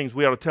couple of things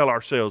we ought to tell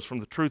ourselves from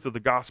the truth of the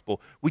gospel.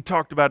 We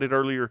talked about it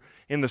earlier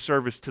in the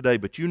service today,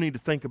 but you need to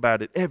think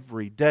about it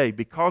every day.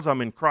 Because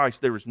I'm in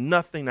Christ, there is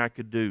nothing I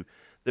could do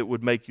that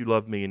would make you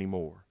love me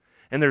anymore.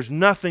 And there's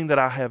nothing that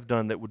I have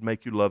done that would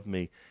make you love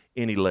me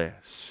any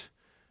less.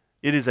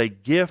 It is a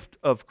gift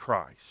of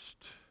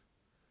Christ.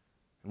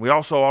 And we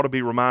also ought to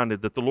be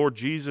reminded that the Lord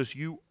Jesus,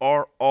 you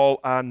are all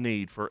I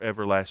need for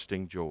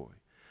everlasting joy.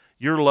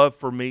 Your love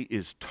for me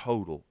is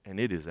total, and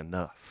it is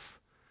enough.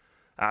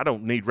 I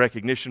don't need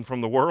recognition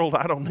from the world.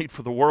 I don't need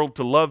for the world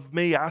to love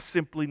me. I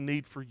simply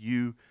need for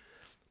you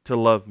to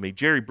love me.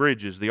 Jerry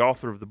Bridges, the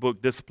author of the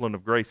book Discipline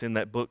of Grace, in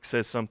that book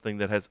says something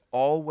that has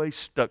always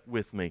stuck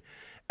with me.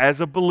 as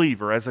a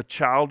believer, as a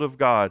child of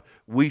God,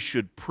 we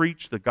should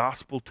preach the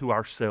gospel to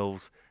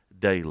ourselves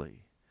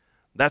daily.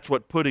 That's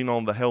what putting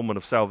on the helmet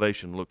of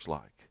salvation looks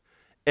like.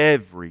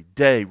 Every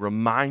day,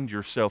 remind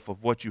yourself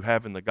of what you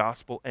have in the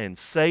gospel, and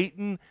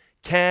Satan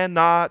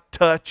cannot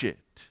touch it.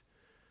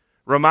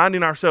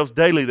 Reminding ourselves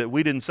daily that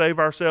we didn't save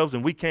ourselves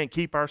and we can't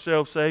keep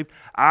ourselves saved.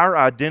 Our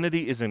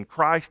identity is in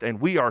Christ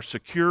and we are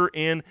secure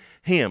in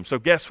Him. So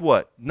guess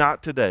what?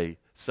 Not today,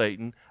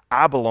 Satan.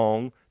 I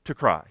belong to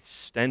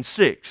Christ. And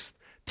sixth,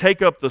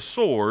 take up the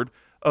sword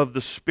of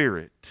the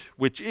Spirit,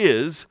 which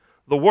is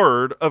the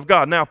Word of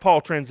God. Now Paul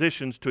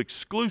transitions to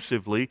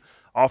exclusively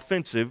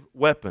offensive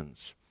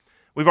weapons.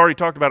 We've already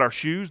talked about our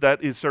shoes.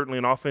 That is certainly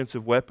an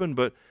offensive weapon.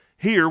 But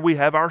here we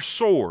have our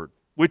sword,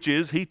 which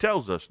is, he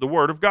tells us, the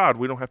Word of God.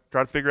 We don't have to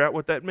try to figure out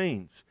what that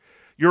means.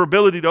 Your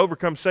ability to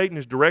overcome Satan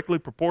is directly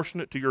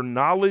proportionate to your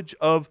knowledge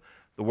of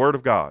the Word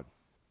of God.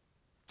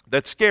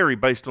 That's scary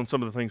based on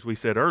some of the things we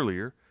said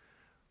earlier.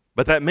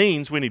 But that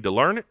means we need to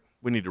learn it.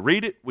 We need to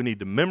read it. We need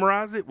to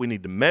memorize it. We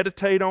need to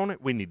meditate on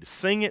it. We need to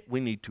sing it. We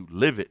need to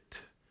live it.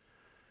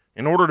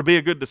 In order to be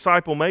a good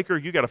disciple maker,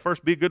 you got to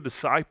first be a good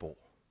disciple,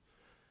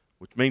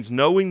 which means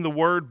knowing the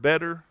Word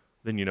better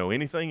than you know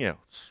anything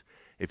else.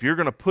 If you're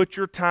going to put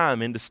your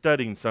time into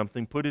studying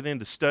something, put it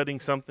into studying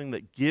something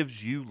that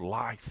gives you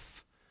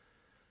life.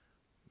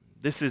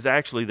 This is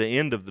actually the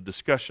end of the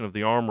discussion of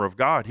the armor of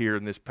God here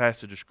in this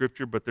passage of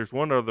Scripture, but there's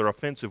one other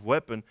offensive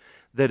weapon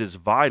that is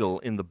vital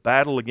in the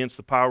battle against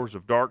the powers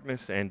of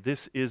darkness, and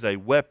this is a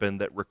weapon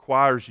that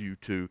requires you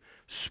to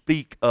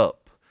speak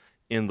up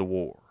in the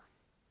war.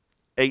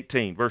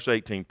 Verse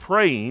 18,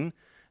 praying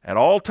at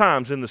all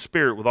times in the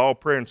Spirit with all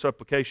prayer and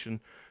supplication.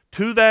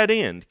 To that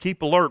end,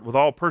 keep alert with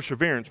all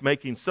perseverance,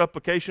 making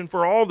supplication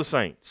for all the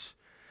saints,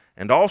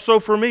 and also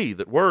for me,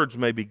 that words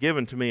may be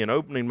given to me in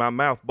opening my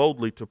mouth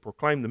boldly to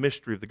proclaim the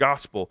mystery of the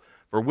gospel,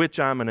 for which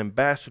I am an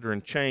ambassador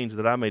in chains,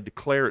 that I may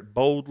declare it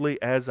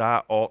boldly as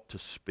I ought to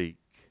speak.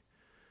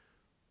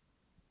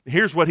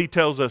 Here's what he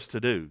tells us to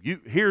do.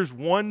 Here's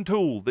one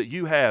tool that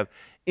you have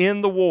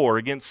in the war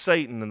against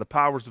Satan and the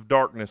powers of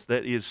darkness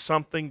that is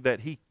something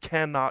that he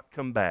cannot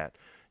combat.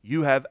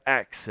 You have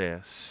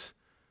access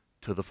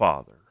to the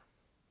Father.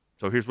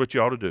 So here's what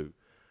you ought to do.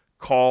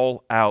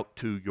 Call out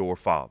to your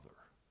Father.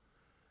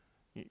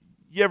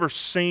 You ever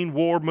seen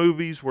war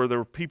movies where there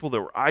were people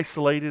that were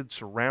isolated,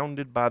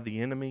 surrounded by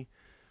the enemy?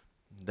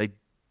 They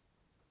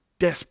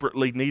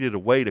desperately needed a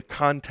way to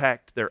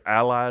contact their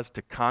allies,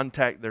 to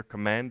contact their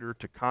commander,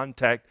 to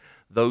contact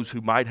those who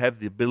might have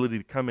the ability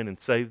to come in and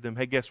save them.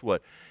 Hey, guess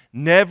what?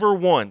 Never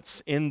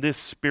once in this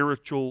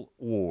spiritual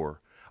war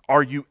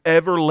are you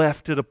ever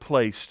left at a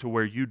place to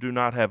where you do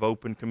not have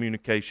open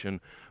communication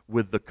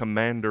with the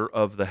commander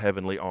of the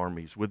heavenly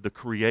armies, with the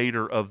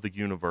creator of the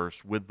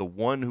universe, with the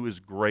one who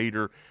is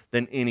greater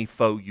than any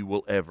foe you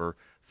will ever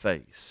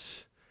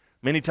face.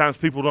 Many times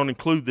people don't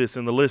include this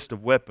in the list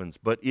of weapons,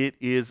 but it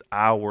is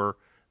our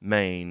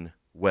main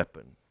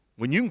weapon.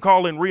 When you can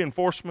call in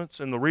reinforcements,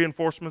 and the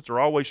reinforcements are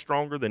always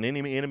stronger than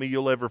any enemy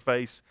you'll ever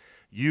face,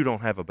 you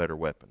don't have a better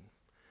weapon.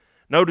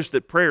 Notice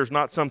that prayer is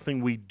not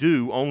something we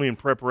do only in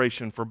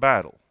preparation for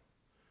battle,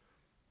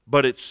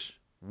 but it's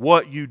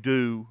what you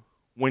do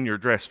when you're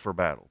dressed for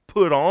battle.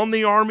 Put on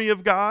the army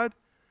of God,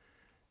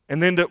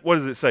 and then what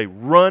does it say?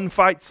 Run,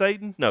 fight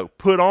Satan? No,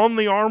 put on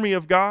the army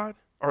of God,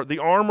 or the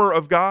armor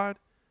of God,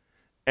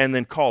 and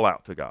then call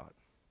out to God.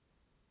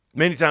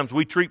 Many times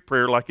we treat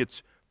prayer like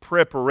it's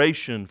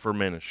preparation for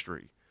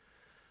ministry.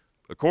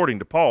 According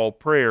to Paul,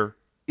 prayer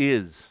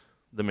is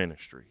the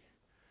ministry.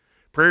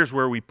 Prayer is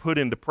where we put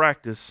into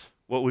practice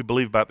what we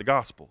believe about the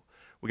gospel.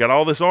 We got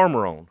all this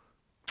armor on.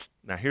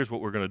 Now here's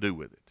what we're going to do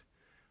with it.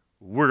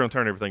 We're going to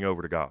turn everything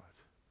over to God.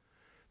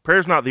 Prayer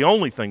is not the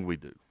only thing we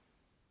do,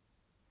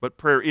 but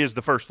prayer is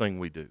the first thing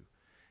we do.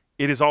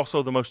 It is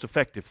also the most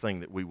effective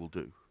thing that we will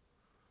do.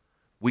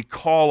 We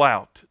call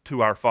out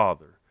to our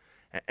Father.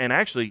 And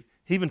actually,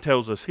 he even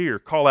tells us here,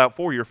 call out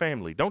for your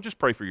family. Don't just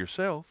pray for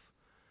yourself.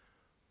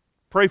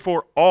 Pray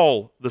for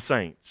all the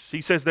saints.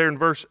 He says there in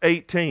verse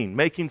 18,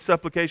 making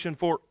supplication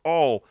for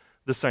all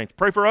the saints.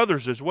 Pray for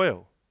others as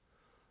well.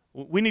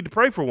 We need to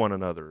pray for one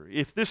another.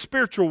 If this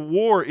spiritual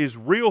war is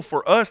real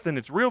for us, then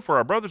it's real for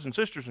our brothers and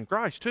sisters in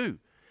Christ too.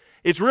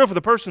 It's real for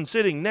the person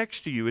sitting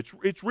next to you.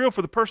 It's real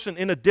for the person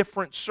in a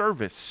different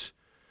service.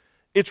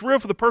 It's real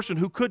for the person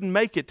who couldn't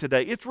make it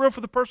today. It's real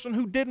for the person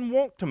who didn't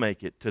want to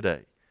make it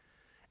today.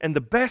 And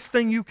the best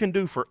thing you can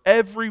do for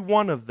every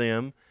one of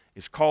them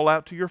is call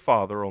out to your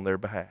Father on their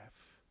behalf.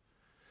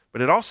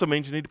 But it also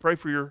means you need to pray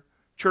for your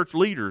church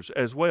leaders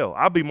as well.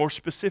 I'll be more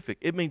specific.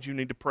 It means you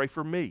need to pray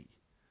for me.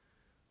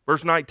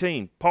 Verse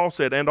 19, Paul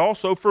said, and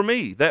also for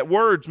me, that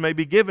words may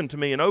be given to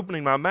me in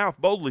opening my mouth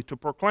boldly to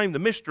proclaim the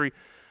mystery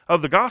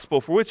of the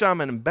gospel, for which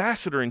I'm an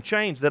ambassador in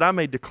chains, that I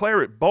may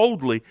declare it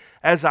boldly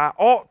as I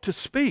ought to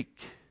speak.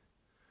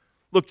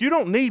 Look, you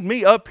don't need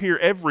me up here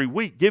every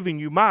week giving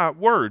you my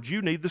words.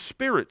 You need the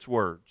Spirit's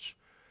words.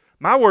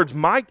 My words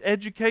might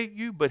educate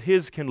you, but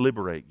His can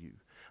liberate you.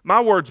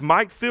 My words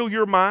might fill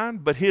your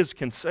mind, but His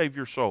can save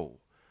your soul.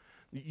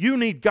 You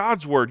need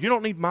God's word. You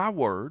don't need my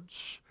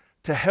words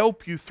to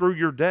help you through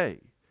your day.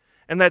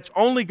 And that's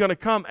only going to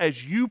come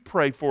as you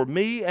pray for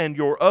me and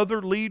your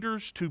other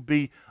leaders to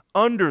be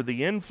under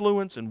the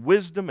influence and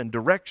wisdom and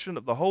direction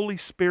of the Holy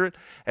Spirit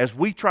as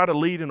we try to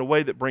lead in a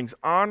way that brings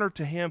honor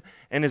to Him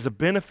and is a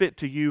benefit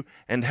to you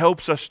and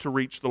helps us to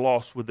reach the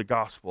lost with the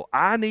gospel.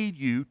 I need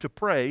you to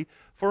pray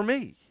for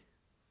me.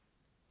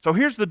 So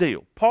here's the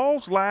deal.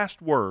 Paul's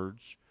last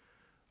words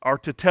are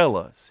to tell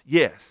us,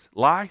 yes,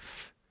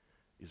 life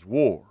is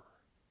war,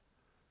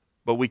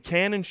 but we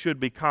can and should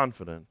be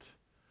confident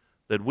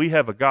that we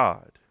have a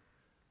God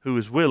who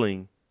is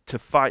willing to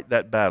fight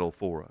that battle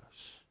for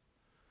us.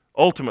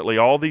 Ultimately,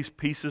 all these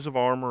pieces of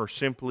armor are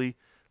simply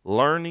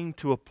learning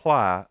to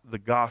apply the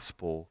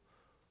gospel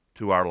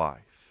to our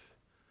life.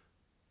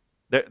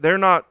 They're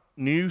not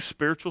new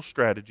spiritual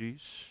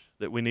strategies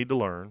that we need to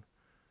learn,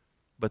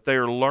 but they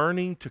are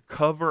learning to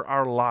cover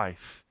our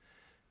life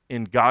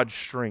in God's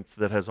strength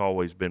that has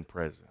always been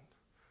present.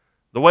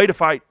 The way to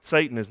fight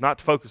Satan is not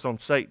to focus on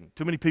Satan.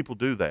 Too many people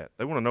do that.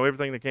 They want to know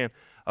everything they can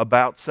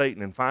about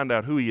Satan and find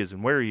out who he is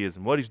and where he is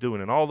and what he's doing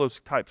and all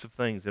those types of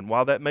things. And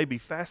while that may be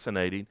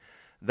fascinating,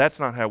 that's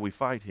not how we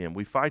fight him.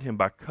 We fight him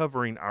by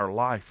covering our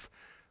life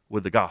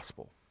with the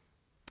gospel.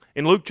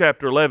 In Luke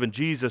chapter 11,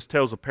 Jesus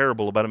tells a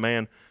parable about a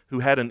man who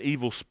had an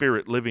evil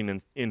spirit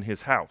living in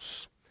his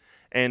house.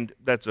 And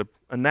that's an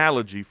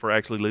analogy for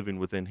actually living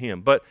within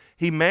him. But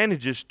he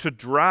manages to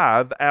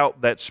drive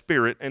out that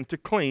spirit and to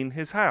clean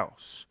his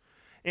house.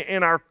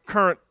 In our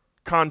current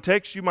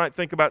context, you might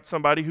think about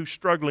somebody who's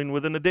struggling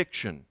with an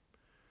addiction.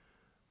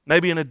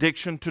 Maybe an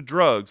addiction to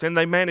drugs, and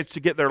they manage to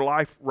get their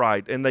life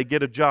right, and they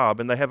get a job,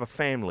 and they have a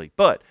family.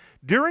 But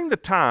during the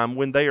time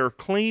when they are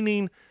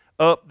cleaning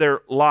up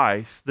their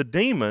life, the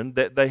demon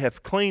that they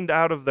have cleaned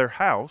out of their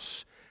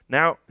house,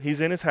 now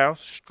he's in his house,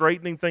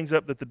 straightening things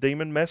up that the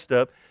demon messed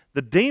up.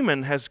 The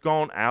demon has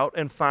gone out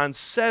and finds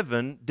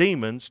 7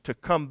 demons to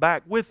come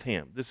back with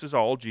him. This is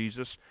all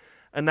Jesus'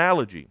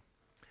 analogy.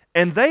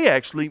 And they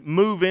actually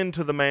move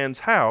into the man's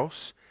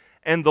house,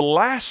 and the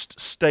last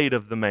state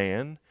of the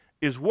man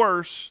is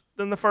worse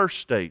than the first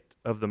state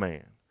of the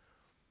man.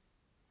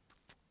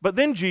 But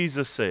then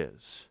Jesus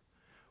says,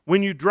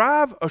 when you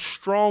drive a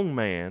strong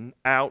man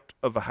out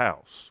of a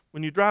house,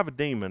 when you drive a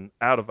demon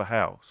out of a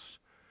house,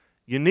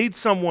 you need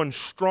someone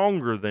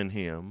stronger than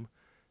him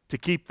to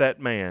keep that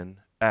man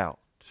out.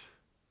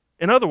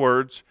 In other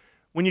words,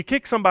 when you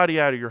kick somebody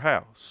out of your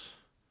house,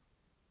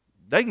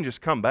 they can just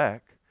come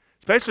back.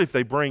 Especially if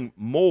they bring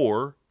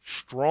more,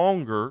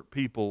 stronger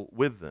people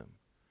with them.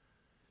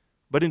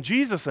 But in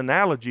Jesus'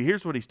 analogy,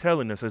 here's what he's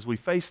telling us as we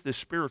face this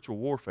spiritual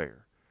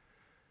warfare.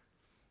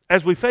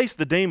 As we face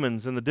the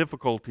demons and the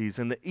difficulties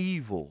and the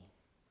evil,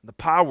 the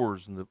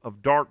powers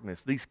of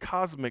darkness, these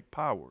cosmic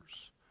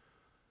powers,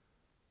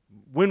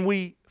 when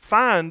we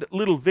find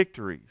little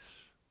victories,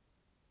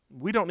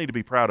 we don't need to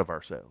be proud of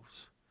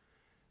ourselves.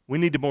 We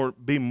need to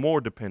be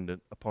more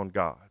dependent upon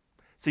God.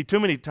 See,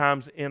 too many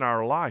times in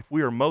our life,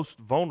 we are most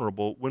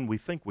vulnerable when we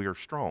think we are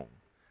strong.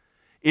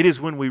 It is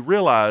when we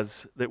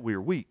realize that we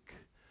are weak,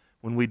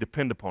 when we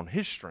depend upon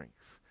His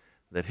strength,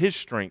 that His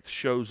strength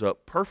shows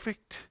up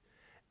perfect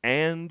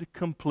and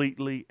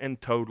completely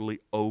and totally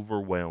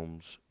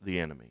overwhelms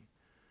the enemy.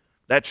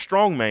 That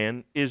strong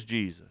man is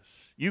Jesus.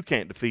 You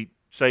can't defeat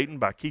Satan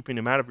by keeping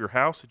him out of your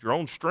house at your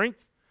own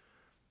strength.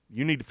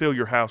 You need to fill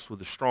your house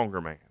with a stronger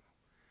man.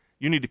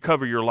 You need to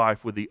cover your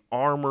life with the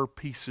armor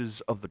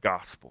pieces of the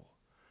gospel.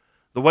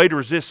 The way to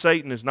resist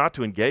Satan is not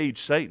to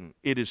engage Satan.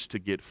 It is to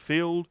get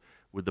filled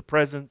with the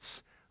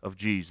presence of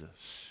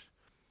Jesus,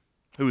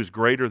 who is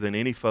greater than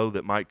any foe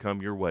that might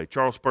come your way.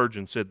 Charles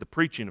Spurgeon said, the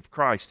preaching of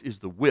Christ is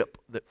the whip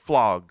that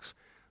flogs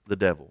the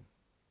devil.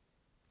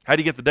 How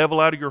do you get the devil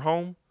out of your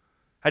home?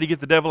 How do you get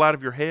the devil out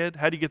of your head?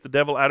 How do you get the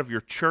devil out of your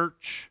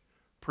church?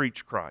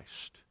 Preach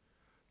Christ.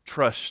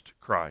 Trust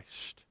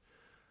Christ.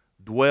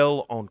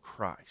 Dwell on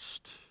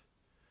Christ.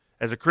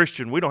 As a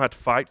Christian, we don't have to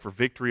fight for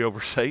victory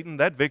over Satan.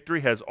 That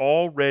victory has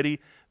already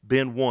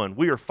been won.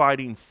 We are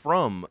fighting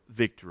from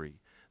victory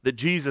that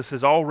Jesus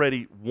has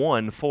already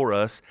won for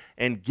us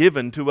and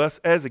given to us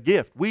as a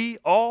gift. We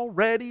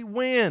already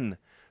win.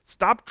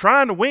 Stop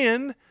trying to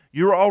win.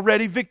 You're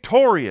already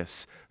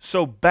victorious.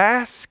 So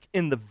bask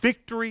in the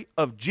victory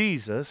of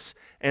Jesus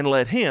and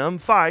let Him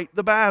fight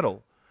the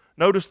battle.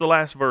 Notice the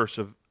last verse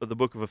of the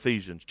book of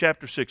Ephesians,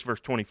 chapter 6,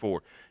 verse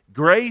 24.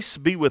 Grace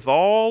be with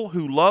all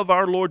who love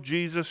our Lord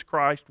Jesus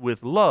Christ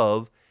with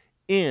love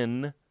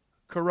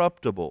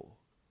incorruptible.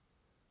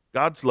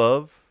 God's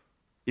love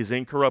is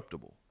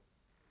incorruptible.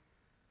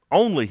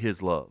 Only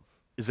His love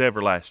is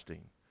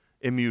everlasting,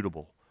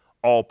 immutable,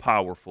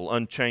 all-powerful,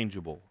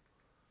 unchangeable.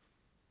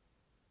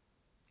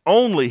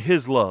 Only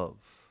His love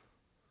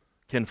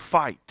can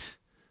fight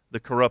the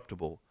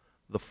corruptible,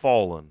 the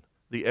fallen,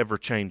 the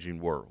ever-changing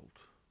world.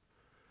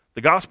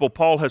 The gospel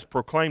Paul has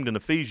proclaimed in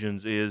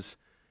Ephesians is,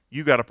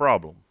 you got a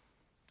problem,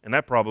 and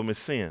that problem is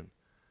sin.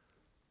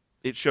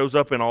 It shows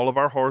up in all of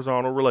our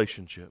horizontal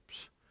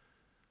relationships.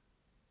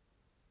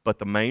 But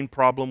the main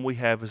problem we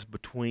have is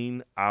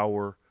between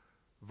our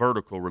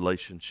vertical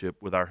relationship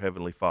with our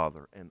Heavenly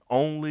Father. And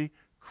only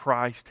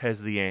Christ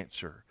has the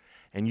answer.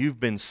 And you've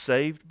been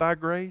saved by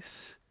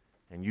grace,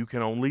 and you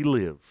can only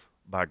live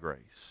by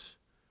grace.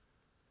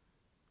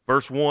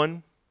 Verse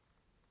 1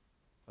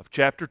 of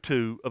chapter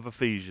 2 of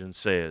Ephesians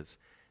says,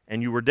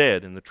 "And you were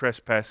dead in the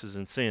trespasses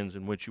and sins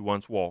in which you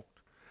once walked,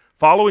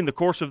 following the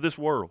course of this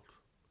world.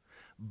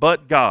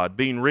 But God,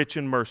 being rich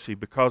in mercy,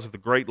 because of the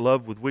great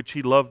love with which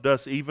He loved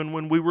us, even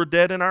when we were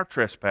dead in our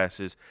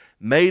trespasses,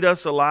 made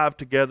us alive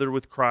together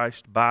with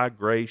Christ. By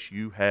grace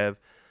you have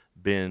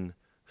been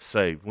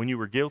saved." When you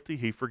were guilty,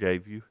 He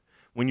forgave you.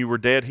 When you were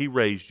dead, He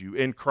raised you.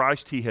 In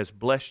Christ, He has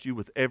blessed you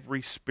with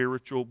every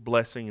spiritual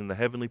blessing in the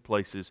heavenly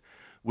places,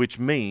 which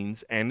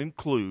means and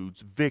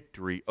includes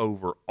victory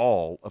over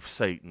all of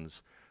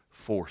Satan's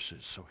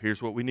forces. So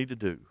here's what we need to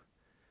do.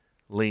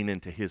 Lean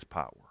into His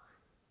power,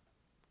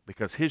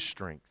 because His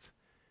strength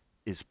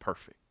is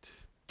perfect.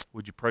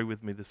 Would you pray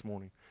with me this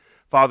morning?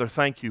 Father,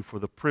 thank you for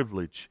the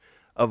privilege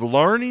of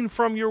learning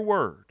from your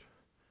word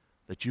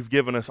that you've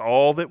given us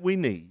all that we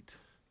need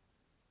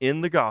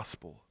in the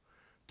gospel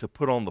to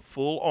put on the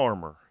full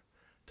armor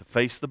to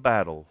face the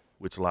battle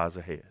which lies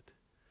ahead.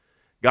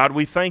 God,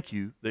 we thank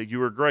you that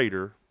you are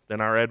greater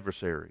than our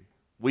adversary.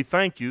 We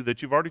thank you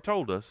that you've already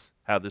told us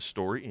how this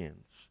story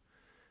ends.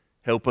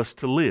 Help us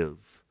to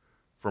live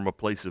from a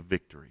place of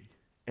victory,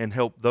 and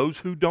help those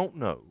who don't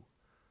know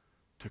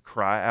to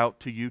cry out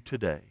to you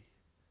today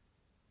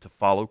to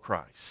follow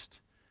Christ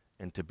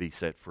and to be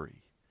set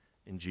free.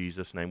 In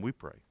Jesus' name we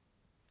pray.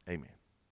 Amen.